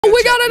Oh,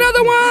 we got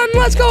another one.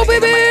 Let's go,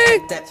 baby.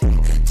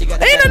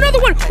 And another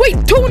one.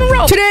 Wait, 2 in a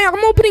row. Today,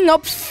 I'm opening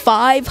up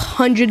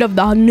 500 of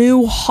the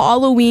new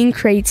Halloween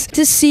crates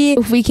to see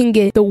if we can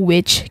get the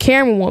witch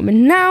camera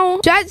woman. Now,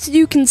 as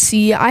you can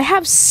see, I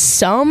have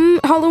some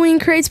Halloween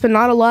crates, but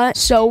not a lot.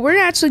 So we're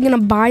actually going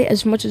to buy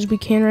as much as we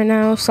can right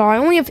now. So I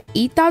only have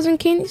 8,000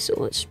 candies. So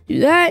let's do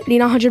that.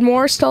 Need 100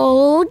 more.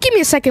 So give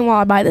me a second while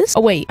I buy this.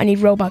 Oh, wait, I need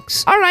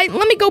Robux. All right,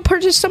 let me go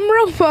purchase some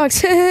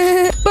Robux.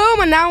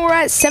 Boom. And now we're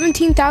at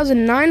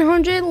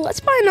 17,900. Let's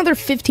buy another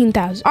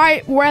 15,000. All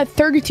right, we're at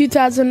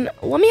 32,000.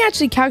 Let me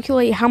actually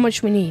calculate how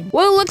much we need.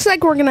 Well, it looks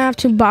like we're gonna have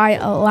to buy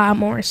a lot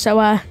more. So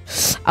I'll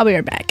be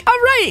right back. All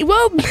right,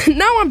 well,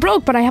 now I'm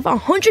broke, but I have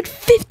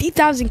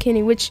 150,000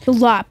 candy, which is a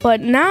lot.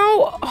 But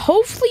now,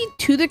 hopefully,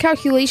 to the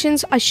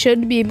calculations, I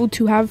should be able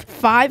to have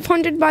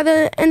 500 by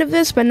the end of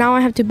this. But now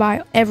I have to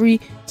buy every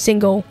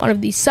single one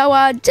of these. So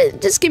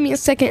just give me a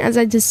second as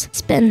I just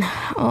spend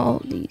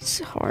all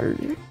these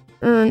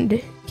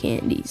hard-earned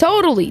candies.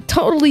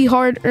 Totally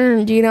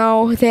hard-earned, you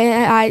know.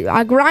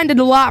 I grinded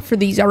a lot for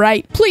these, all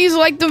right? Please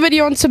like the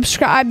video and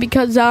subscribe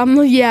because,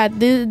 yeah,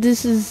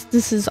 this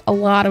is a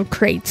lot of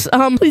crates.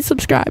 Please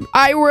subscribe.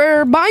 All right,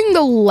 we're buying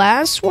the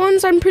last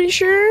ones, I'm pretty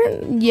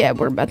sure. Yeah,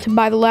 we're about to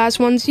buy the last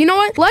ones. You know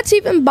what? Let's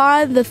even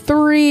buy the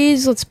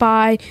 3s. Let's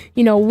buy,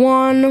 you know,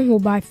 1. We'll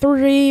buy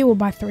 3. We'll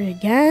buy 3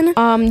 again.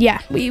 Yeah,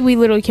 we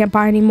literally can't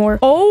buy anymore.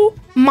 Oh,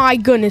 my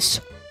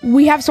goodness.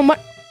 We have so much.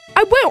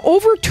 I went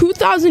over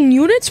 2,000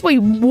 units? Wait,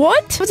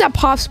 what? How's that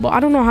possible? I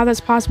don't know how that's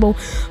possible,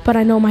 but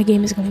I know my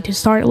game is going to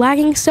start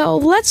lagging, so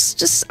let's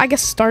just, I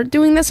guess, start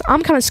doing this.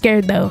 I'm kind of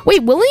scared, though.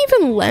 Wait, will it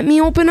even let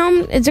me open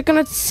them? Is it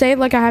going to say,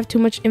 like, I have too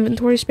much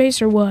inventory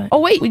space or what? Oh,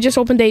 wait, we just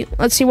opened 8.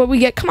 Let's see what we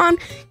get. Come on,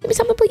 give me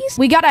something, please.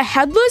 We got a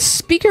headless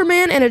speaker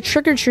man and a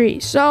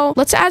trick-or-treat, so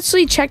let's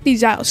actually check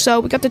these out. So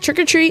we got the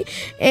trick-or-treat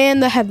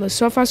and the headless.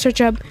 So if I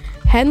search up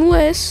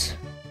headless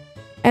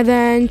and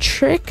then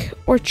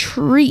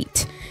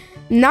trick-or-treat,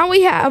 now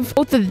we have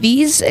both of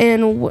these,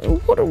 and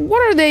what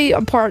are they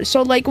apart?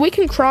 So, like, we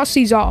can cross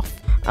these off.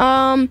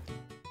 Oh,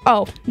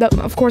 that,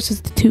 of course,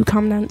 it's the 2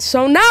 comments.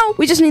 So now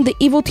we just need the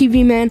evil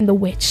TV man and the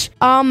witch.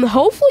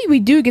 Hopefully we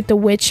do get the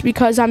witch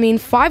because, I mean,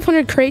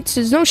 500 crates,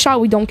 there's no shot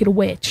we don't get a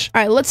witch.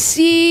 All right, let's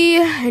see.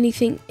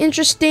 Anything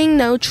interesting?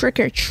 No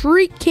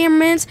trick-or-treat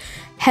cameramans.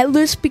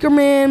 Headless speaker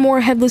man,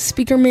 more headless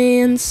speaker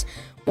mans.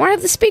 More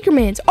headless speaker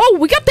mans. Oh,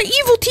 we got the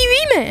evil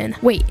TV man.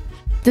 Wait,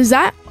 does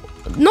that?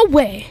 No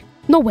way.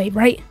 No way,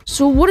 right?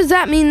 So what does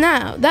that mean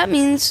now? That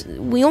means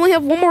we only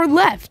have 1 more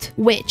left.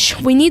 Witch.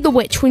 We need the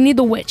witch. We need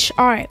the witch.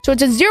 All right. So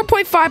it's a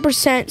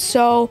 0.5%.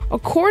 So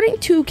according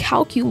to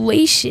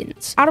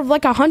calculations, out of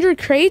like 100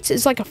 crates,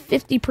 it's like a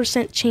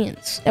 50%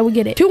 chance that we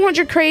get it.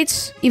 200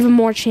 crates, even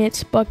more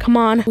chance. But come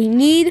on. We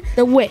need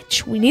the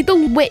witch. We need the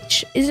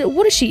witch.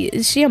 What is she?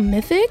 Is she a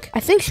mythic?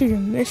 I think she's a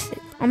mythic.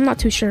 I'm not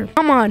too sure.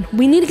 Come on.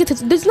 We need to get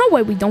this. There's no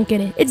way we don't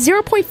get it. It's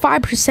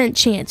 0.5%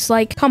 chance.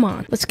 Like, come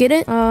on. Let's get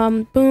it.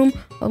 Boom.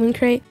 Halloween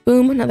crate.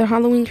 Boom. Another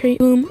Halloween crate.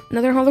 Boom.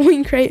 Another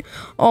Halloween crate.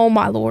 Oh,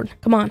 my Lord.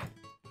 Come on.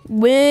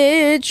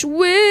 Witch,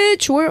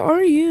 where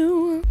are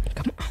you?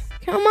 Come on.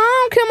 Come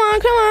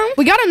on.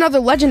 We got another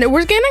legendary.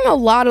 We're getting a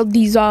lot of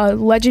these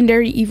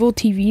legendary evil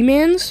TV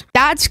mans.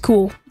 That's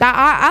cool.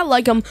 I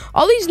like them.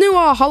 All these new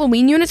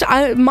Halloween units.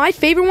 My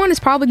favorite one is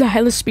probably the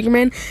headless speaker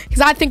man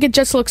because I think it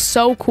just looks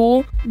so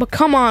cool. But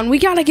come on, we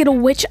gotta get a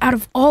witch out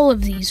of all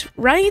of these,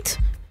 right?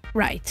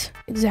 Right.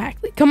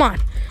 Exactly. Come on.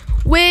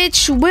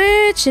 Witch,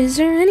 is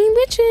there any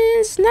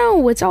witches?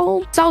 No, it's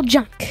all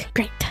junk.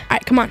 Great. All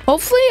right, come on.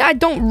 Hopefully I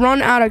don't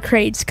run out of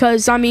crates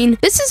because, I mean,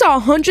 this is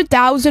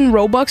 100,000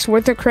 Robux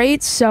worth of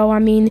crates. So, I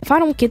mean, if I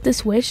don't get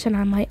this witch, then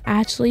I might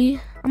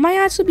actually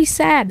be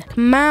sad.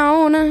 Come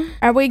on.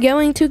 Are we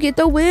going to get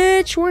the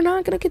witch? We're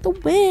not going to get the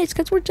witch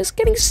because we're just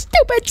getting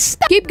stupid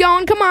stuff. Keep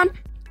going. Come on.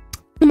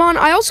 Come on.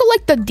 I also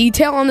like the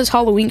detail on this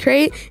Halloween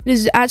crate. It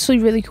is actually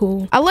really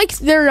cool. I like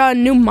their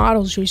new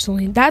models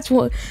recently. That's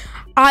what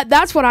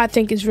I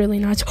think is really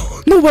nice.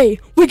 No way.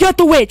 We got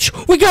the witch.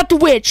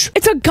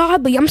 It's a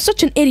godly. I'm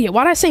such an idiot.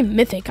 Why did I say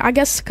mythic? I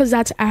guess because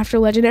that's after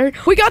legendary.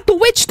 We got the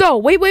witch, though.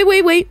 Wait.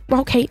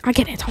 Okay, I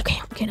get it. Okay,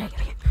 I get it.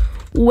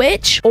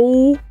 Witch.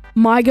 Oh,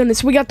 my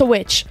goodness. We got the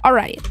witch. All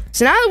right.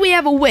 So now that we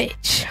have a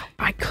witch,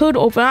 I could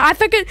open. I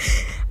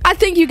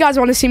think you guys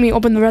want to see me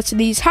open the rest of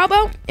these. How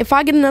about if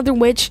I get another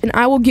witch and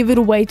I will give it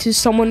away to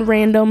someone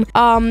random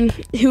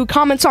who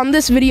comments on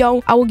this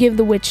video, I will give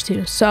the witch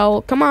to.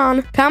 So come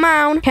on.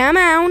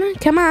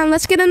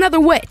 Let's get another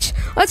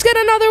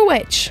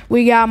witch.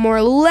 We got more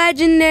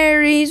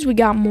legendaries. We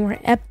got more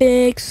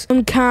epics,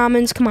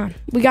 uncommons. Come on.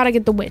 We got to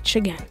get the witch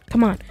again.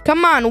 Come on.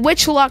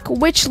 Witch luck.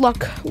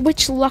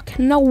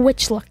 No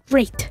witch luck.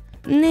 Great.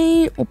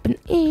 Open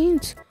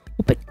 8.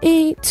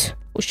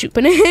 Oh, shoot.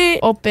 Open 8.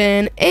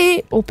 Open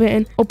 8. Oh,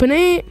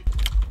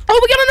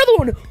 we got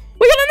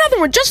another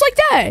one. Just like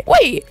that.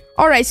 Wait.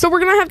 All right. So we're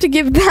going to have to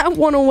give that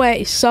one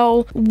away.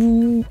 So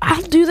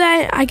I'll do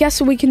that. I guess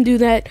we can do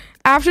that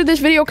after this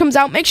video comes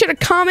out, make sure to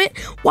comment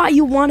why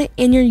you want it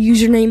in your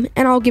username,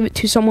 and I'll give it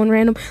to someone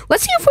random.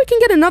 Let's see if we can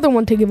get another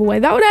one to give away.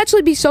 That would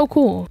actually be so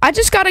cool. I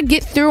just gotta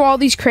get through all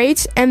these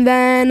crates, and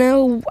then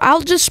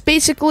I'll just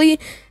basically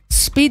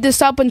speed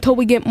this up until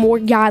we get more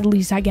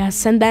godlies, I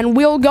guess, and then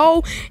we'll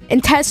go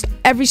and test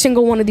every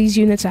single one of these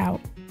units out.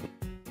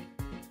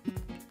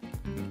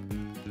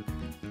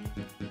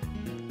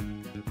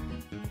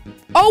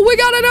 Oh, we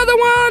got another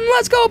one.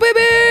 Let's go,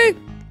 baby.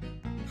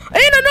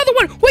 And another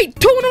one. Wait,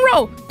 2 in a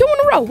row. 2 in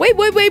a row. Wait.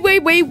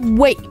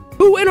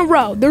 2 in a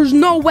row. There's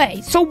no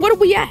way. So what are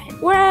we at?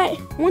 We're at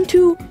 1,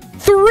 2,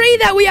 3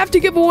 that we have to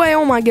give away.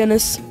 Oh my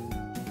goodness.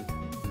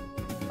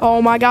 Oh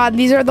my god,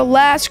 these are the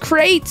last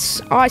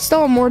crates. Oh, I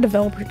still have more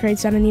developer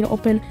crates that I need to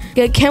open.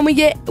 Can we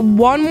get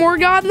one more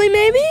godly,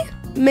 maybe?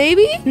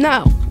 Maybe?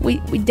 No, we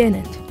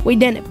didn't. We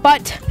didn't,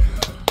 but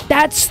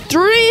that's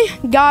 3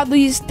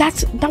 godlies.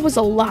 That was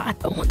a lot.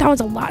 Oh, that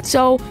was a lot.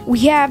 So we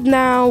have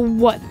now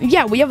what?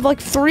 Yeah, we have like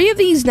 3 of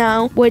these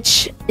now,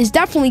 which is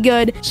definitely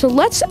good. So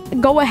let's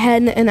go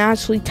ahead and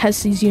actually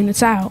test these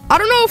units out. I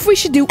don't know if we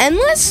should do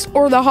endless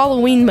or the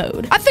Halloween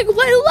mode. I think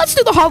let's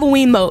do the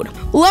Halloween mode.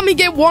 Let me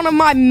get one of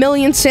my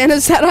million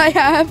Santas that I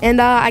have, and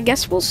I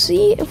guess we'll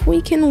see if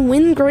we can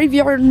win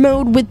graveyard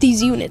mode with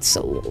these units.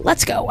 So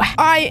let's go. All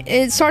right,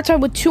 it starts out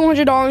with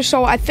 $200.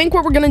 So I think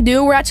what we're gonna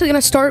do, we're actually gonna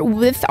start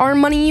with our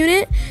money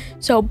unit.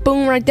 So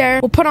boom, right there.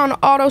 We'll put on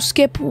auto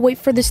skip, wait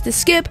for this to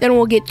skip, then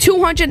we'll get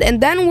 200, and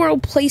then we'll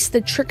place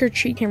the trick or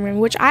treat camera,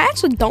 which I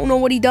actually don't know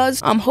what he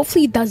does.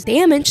 Hopefully he does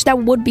damage. That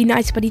would be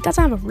nice, but he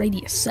doesn't have a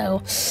radius,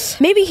 so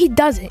maybe he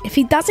doesn't. If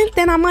he doesn't,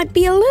 then I might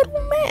be a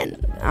little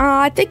mad.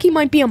 I think he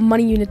might be a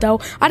money unit though.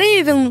 I didn't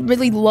even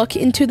really look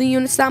into the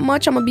units that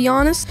much, I'm gonna be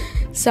honest.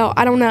 So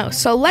I don't know.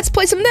 So let's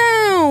place him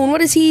down.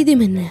 What is he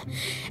doing?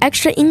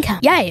 Extra income.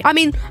 Yay. I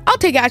mean, I'll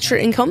take extra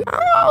income.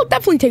 I'll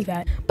definitely take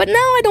that. But now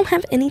I don't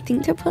have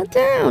anything to put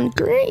down.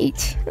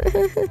 Great.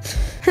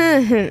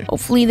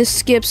 Hopefully this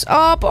skips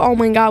up. Oh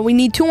my god, we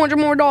need $200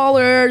 more.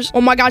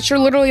 Oh my gosh, you're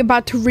literally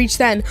about to reach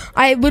then.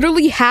 I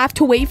literally have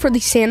to wait for the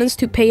Santas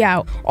to pay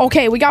out.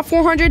 Okay, we got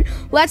 400.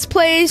 Let's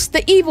place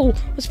the evil.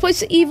 Let's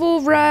place the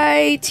evil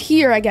right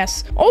here, I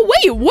guess. Oh,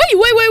 wait.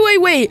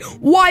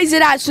 Why is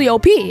it actually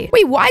OP?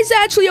 Wait, why is it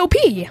actually OP?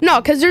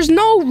 No, because there's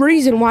no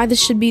reason why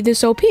this should be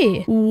this OP.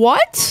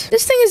 What?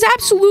 This thing is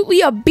absolutely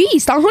a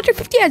beast.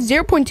 150 at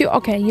 0.2.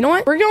 Okay, you know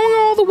what? We're going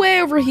all the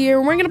way over here.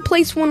 We're going to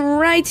place one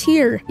right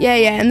here. Yeah.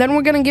 And then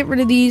we're going to get rid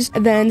of these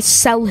and then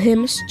sell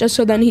him just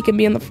so then he can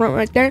be in the front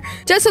right there.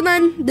 Just so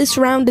then this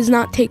round does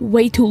not take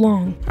way too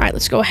long. All right,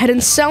 let's go ahead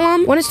and sell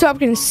him. One is to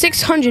upgrade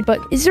 600, but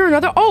is there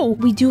another? Oh,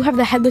 we do have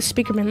the headless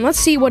speaker man. Let's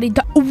see what he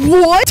does.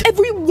 What?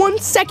 Every 1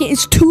 second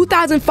is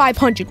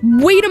 2,500.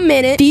 Wait a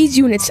minute. These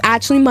units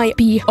actually might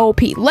be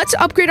OP. Let's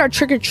upgrade our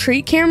trick or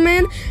treat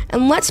cameraman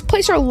and let's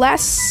place our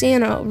last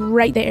Santa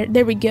right there.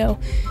 There we go.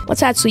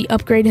 Let's actually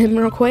upgrade him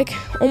real quick.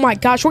 Oh my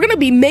gosh, we're gonna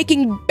be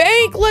making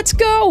bank. Let's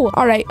go.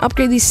 All right,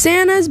 upgrade these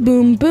Santas.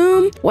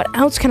 Boom. What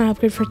else can I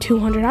upgrade for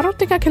 200? I don't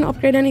think I can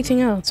upgrade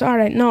anything else. All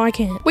right, no, I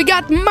can't. We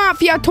got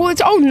Mafia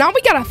toilets. Oh, now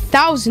we got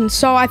 1,000.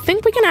 So I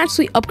think we can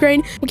actually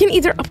upgrade. We can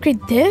either upgrade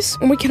this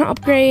or we can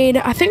upgrade.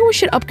 I think we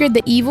should upgrade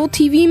the evil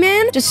TV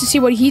man just to see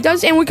what he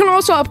does. And we can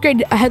also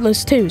upgrade a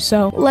headless too.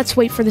 So let's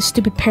wait for the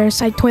stupid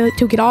parasite toilet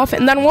to get off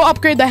and then we'll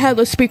upgrade the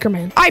headless speaker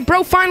man. All right,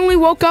 bro finally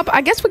woke up.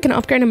 I guess we can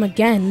upgrade him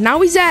again.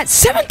 Now he's at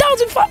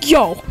 7,000.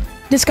 Yo,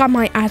 this guy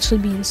might actually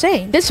be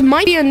insane. This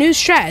might be a new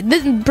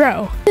strat.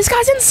 Bro, this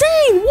guy's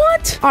insane.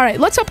 What? All right,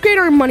 let's upgrade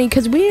our money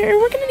because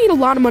we're gonna need a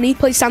lot of money.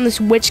 Place down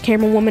this witch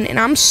camera woman, and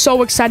I'm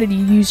so excited to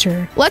use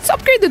her. Let's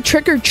upgrade the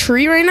trick or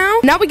treat right now.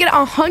 Now we get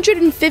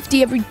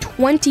 150 every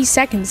 20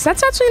 seconds.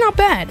 That's actually not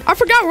bad. I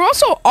forgot we're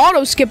also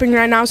auto skipping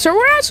right now, so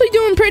we're actually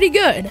doing pretty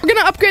good. We're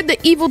gonna upgrade the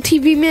evil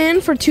TV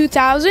man for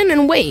 2,000,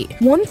 and wait,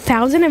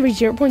 1,000 every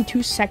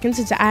 0.2 seconds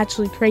is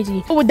actually crazy.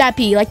 What would that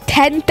be? Like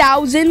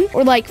 10,000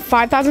 or like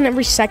 5,000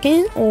 every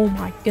second? Oh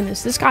my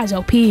goodness, this guy's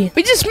OP.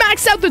 We just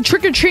maxed out the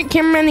trick or treat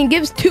cameraman and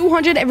gives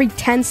 200 every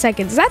 10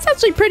 seconds. That's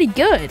actually pretty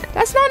good.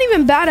 That's not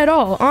even bad at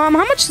all. How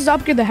much does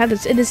upgrade the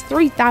headless? It is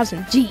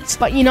 3,000. Jeez.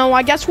 But you know,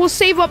 I guess we'll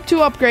save up to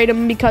upgrade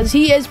him because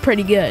he is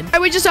pretty good.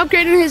 We just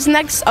upgraded his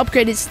next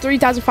upgrade. It's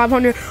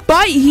 3,500,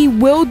 but he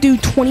will do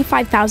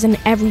 25,000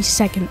 every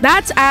second.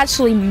 That's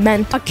actually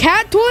meant. A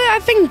cat toilet, I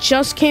think,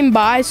 just came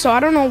by, so I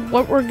don't know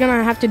what we're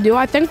gonna have to do.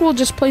 I think we'll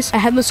just place a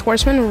headless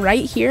horseman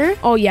right here.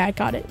 Oh yeah, I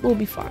got it. We'll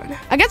be fine.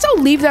 I guess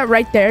I'll leave that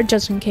right there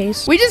just in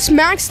case. We just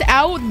maxed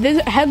out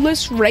this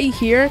headless right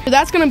here, so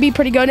that's gonna be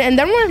pretty good. And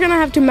then we're gonna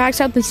have to max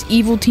out this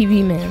evil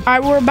TV man. All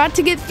right, we're about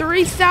to get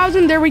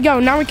 3,000. There we go.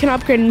 Now we can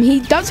upgrade him.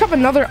 He does have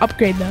another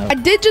upgrade though. I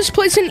did just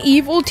place an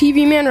evil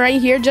TV man right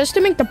here just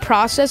to make the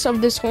process of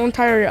this whole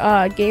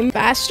entire game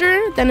faster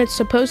than it's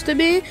supposed to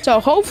be. So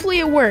hopefully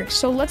it works.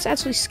 So let's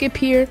actually skip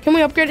here. Can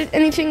we upgrade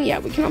anything? Yeah,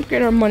 we can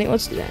upgrade our money.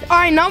 Let's do that. All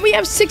right, now we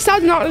have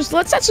 $6,000.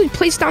 Let's actually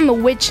place down the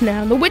witch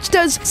now. The witch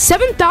does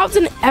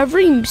 7,000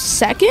 every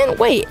second.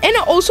 Wait, and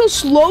it also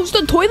slows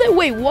the toilet.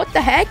 Wait, what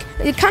the heck?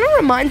 It kind of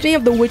reminds me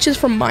of the witches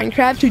from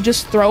Minecraft who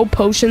just throw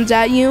potions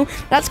at you.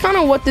 That's kind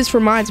of what this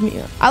reminds me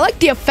of. I like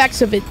the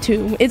effects of it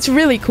too. It's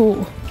really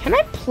cool. Can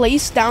I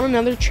place down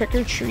another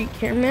trick-or-treat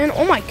here, man?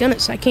 Oh my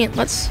goodness, I can't.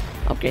 Let's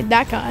upgrade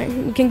that guy.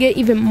 We can get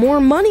even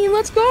more money.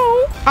 Let's go.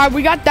 All right,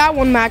 we got that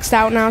one maxed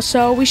out now,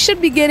 so we should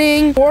be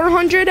getting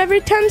 400 every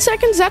 10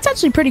 seconds. That's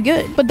actually pretty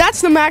good, but that's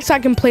the max I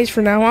can place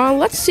for now.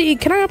 Let's see.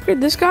 Can I upgrade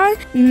this guy?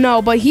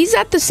 No, but he's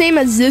at the same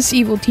as this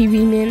evil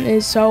TV man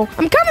is, so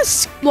I'm kind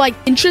of like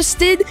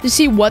interested to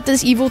see what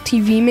this evil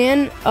TV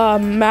man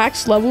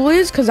max level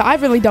is, because I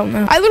really don't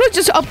know. I literally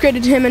just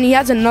upgraded him and he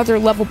has another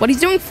level, but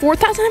he's doing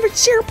 4,000 every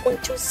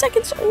 0.2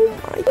 seconds. Oh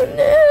my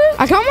goodness.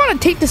 I kind of want to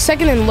take the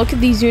second and look at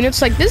these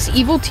units. Like this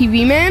evil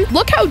TV man,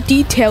 look how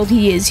detailed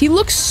he is. He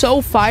looks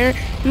so fire.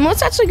 And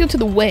let's actually go to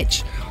the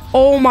witch.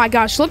 Oh my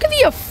gosh, look at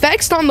the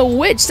effects on the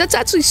witch. That's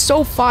actually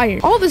so fire.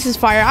 All this is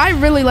fire. I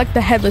really like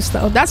the headless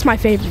though. That's my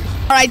favorite.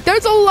 All right,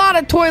 there's a lot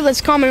of toilets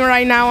coming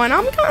right now and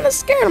I'm kind of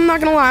scared. I'm not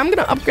gonna lie. I'm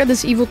gonna upgrade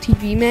this evil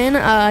TV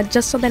man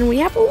just so then we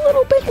have a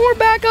little bit more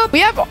backup.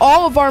 We have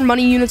all of our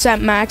money units at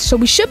max, so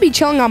we should be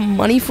chilling on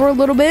money for a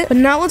little bit. But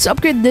now let's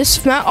upgrade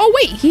this. Oh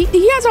wait,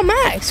 he has a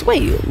max.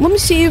 Wait, let me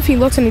see if he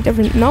looks any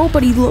different. No,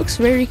 but he looks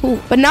very cool.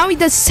 But now he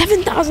does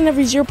 7,000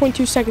 every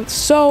 0.2 seconds.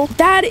 So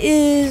that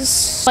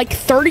is like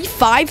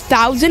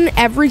 35,000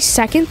 every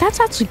second. That's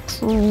actually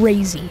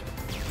crazy.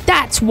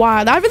 That's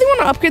wild. I really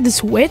want to upgrade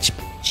this witch.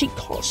 She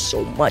costs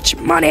so much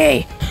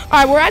money. All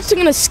right, we're actually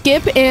gonna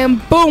skip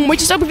and boom, we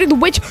just upgraded the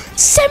witch.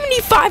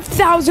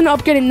 75,000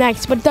 upgraded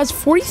next, but it does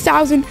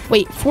 40,000.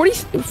 Wait,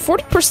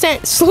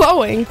 40%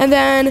 slowing, and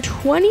then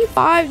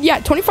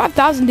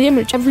 25,000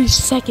 damage every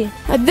second.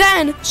 And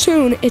then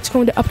soon it's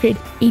going to upgrade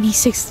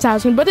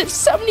 86,000, but it's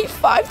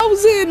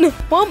 75,000.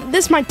 Well,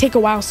 this might take a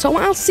while, so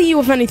I'll see you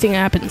if anything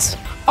happens.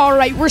 All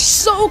right, we're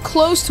so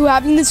close to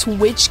having this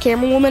witch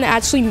camera woman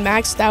actually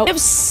maxed out. We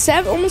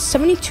have almost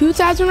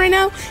 72,000 right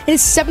now, and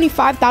it's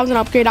 75,000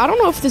 upgrade. I don't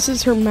know if this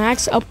is her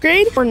max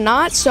upgrade or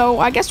not, so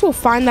I guess we'll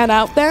find that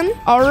out then.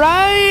 All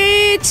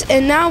right,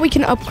 and now we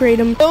can upgrade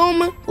him.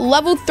 Boom,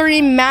 level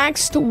 3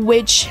 maxed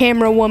witch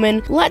camera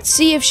woman. Let's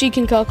see if she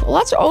can cook.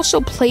 Let's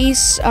also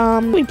place,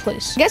 I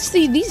guess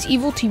these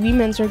evil TV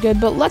men are good,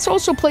 but let's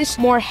also place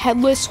more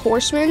headless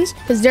horsemen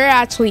because they're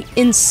actually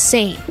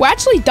insane. We're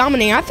actually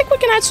dominating. I think we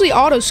can actually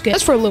auto skip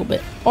just for a little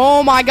bit.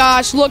 Oh my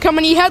gosh, look how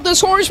many headless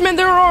horsemen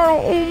there are.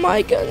 Oh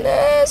my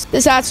goodness.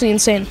 This is actually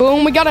insane.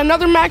 Boom, we got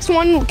another max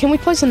one. Can we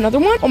place another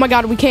one? Oh my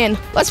god, we can.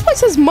 Let's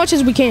place as much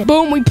as we can.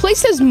 Boom, we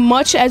placed as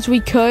much as we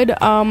could.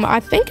 I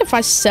think if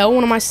I sell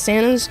one of my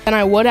Santas, then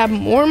I would have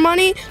more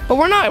money, but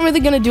we're not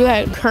really gonna do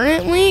that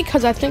currently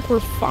because I think we're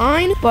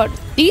fine. But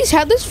these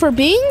headless, for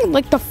being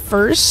like the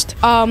first,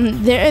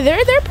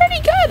 they're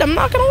pretty good. I'm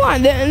not gonna lie,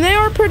 they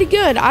are pretty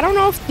good. I don't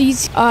know if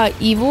these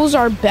evils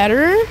are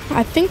better.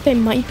 I think they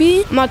might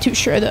be. I'm not too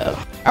sure though.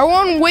 We're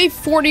on wave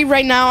 40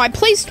 right now. I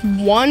placed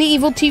one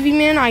evil TV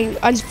man. I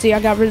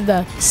got rid of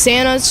the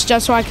Santas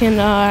just so I can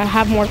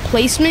have more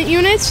placement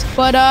units.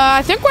 But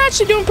I think we're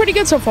actually doing pretty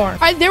good so far. All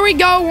right, there we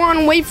go. We're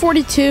on wave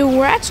 42.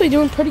 We're actually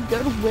doing pretty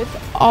good with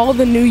all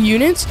the new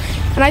units.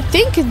 And I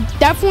think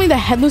definitely the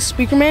headless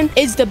speaker man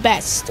is the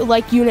best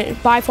like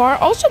unit by far.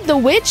 Also the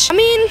witch. I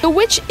mean, the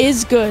witch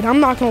is good. I'm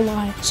not gonna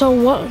lie. So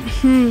what?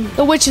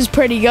 The witch is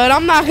pretty good.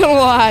 I'm not gonna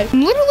lie.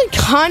 I'm literally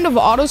kind of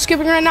auto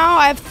skipping right now.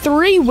 I have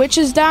 3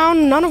 witches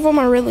down. None of them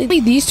are really.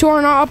 These 2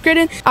 are not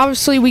upgraded.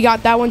 Obviously, we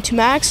got that one to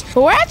max,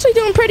 but we're actually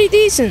doing pretty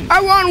decent. All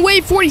right, we're on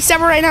wave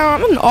 47 right now.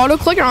 I'm an auto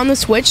clicker on the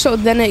switch, so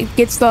then it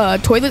gets the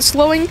toilet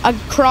slowing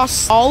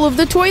across all of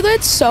the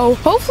toilets. So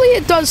hopefully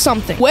it does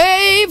something.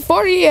 Wave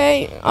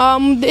 48.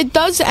 It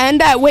does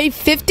end at wave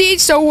 50,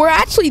 so we're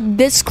actually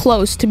this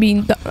close to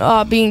being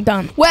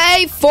done.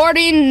 Wave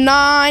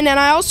 49, and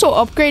I also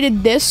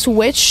upgraded this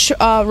switch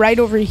right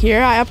over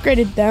here. I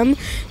upgraded them,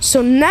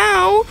 so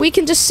now we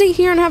can just sit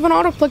here and have an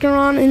auto clicker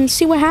on and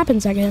see what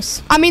happens, I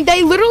guess. I mean,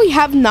 they literally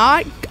have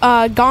not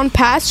gone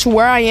past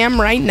where I am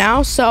right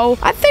now, so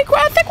I think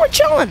we're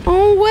chilling.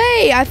 Oh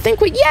wait, I think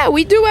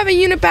we do have a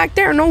unit back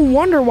there. No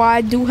wonder why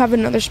I do have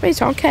another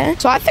space. Okay,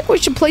 so I think we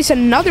should place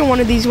another one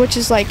of these, which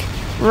is like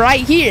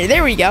right here.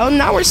 There we go.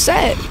 Now we're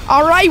set.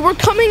 All right, we're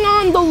coming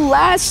on the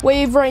last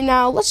wave right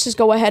now. Let's just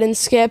go ahead and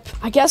skip.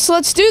 I guess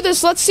let's do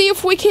this. Let's see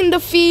if we can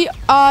defeat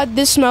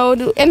this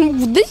mode.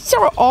 And these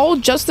are all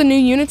just the new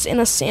units in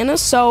a Santa,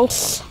 so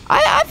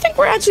I think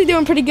we're actually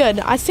doing pretty good.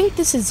 I think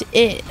this is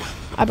it,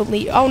 I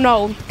believe. Oh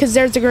no, because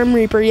there's the Grim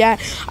Reaper. Yeah,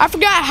 I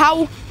forgot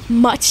how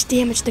much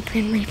damage the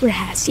Grim Reaper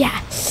has.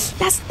 Yeah,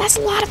 that's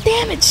a lot of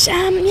damage.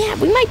 Yeah,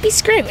 we might be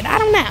screwed. I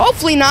don't know.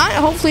 Hopefully not.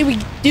 Hopefully we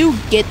do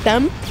get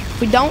them.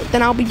 If we don't,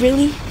 then I'll be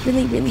really,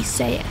 really, really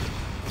sad.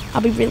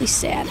 I'll be really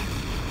sad.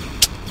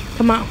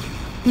 Come on.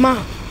 Come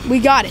on. We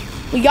got it.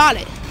 We got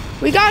it.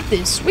 We got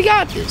this. We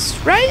got this.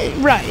 Right?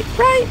 Right.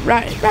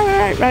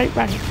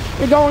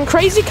 We're going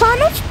crazy,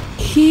 kind of?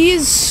 He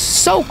is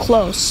so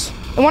close.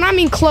 And when I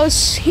mean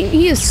close,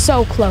 he is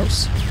so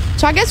close.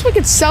 So I guess we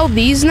could sell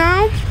these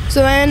now.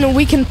 So then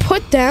we can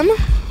put them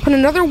Put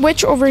another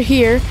witch over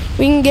here.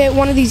 We can get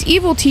one of these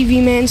evil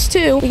TV mans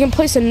too. We can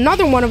place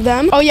another one of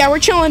them. Oh yeah, we're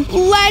chilling.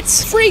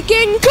 Let's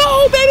freaking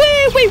go,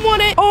 baby! We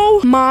won it!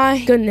 Oh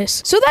my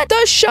goodness. So that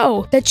does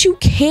show that you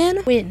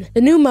can win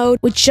the new mode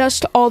with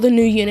just all the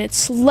new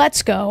units.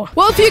 Let's go.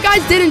 Well, if you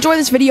guys did enjoy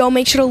this video,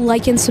 make sure to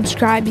like and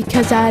subscribe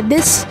because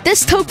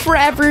this took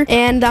forever,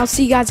 and I'll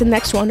see you guys in the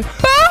next one.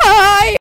 Bye!